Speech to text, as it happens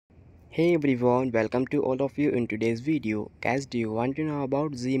Hey everyone, welcome to all of you in today's video. Guys, do you want to know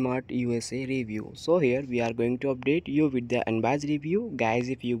about Zymart USA review? So here we are going to update you with the unbiased review. Guys,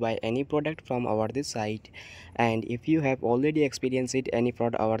 if you buy any product from our this site and if you have already experienced any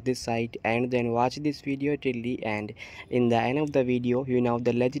fraud over this site, and then watch this video till the end. In the end of the video, you know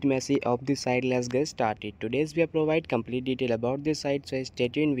the legitimacy of this site. Let's get started. Today's we provide complete detail about this site, so stay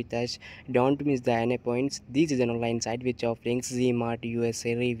tuned with us. Don't miss the any points. This is an online site which offers Zymart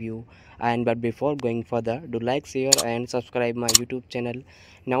USA review. And but before going further, do like, share and subscribe my YouTube channel.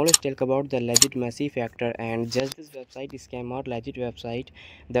 Now let's talk about the legitimacy factor. And just this website is scam or legit website,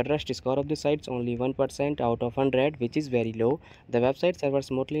 the trust score of the site is only 1% out of 100, which is very low. The website server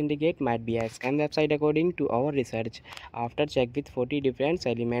smoothly indicate might be a scam website according to our research. After check with 40 different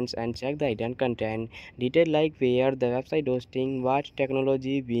elements and check the hidden content detail like where the website hosting, what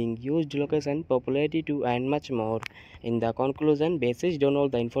technology being used, location, popularity to, and much more. In the conclusion, based on all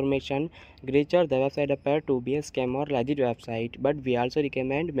the information, Greater the website appear to be a scam or legit website, but we also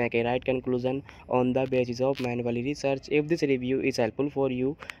recommend make a right conclusion on the basis of manual research. If this review is helpful for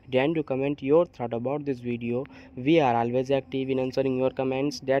you, then do comment your thought about this video. We are always active in answering your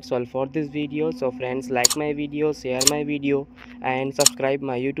comments. That's all for this video. So friends, like my video, share my video and subscribe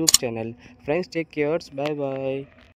my YouTube channel. Friends, take care. Bye bye.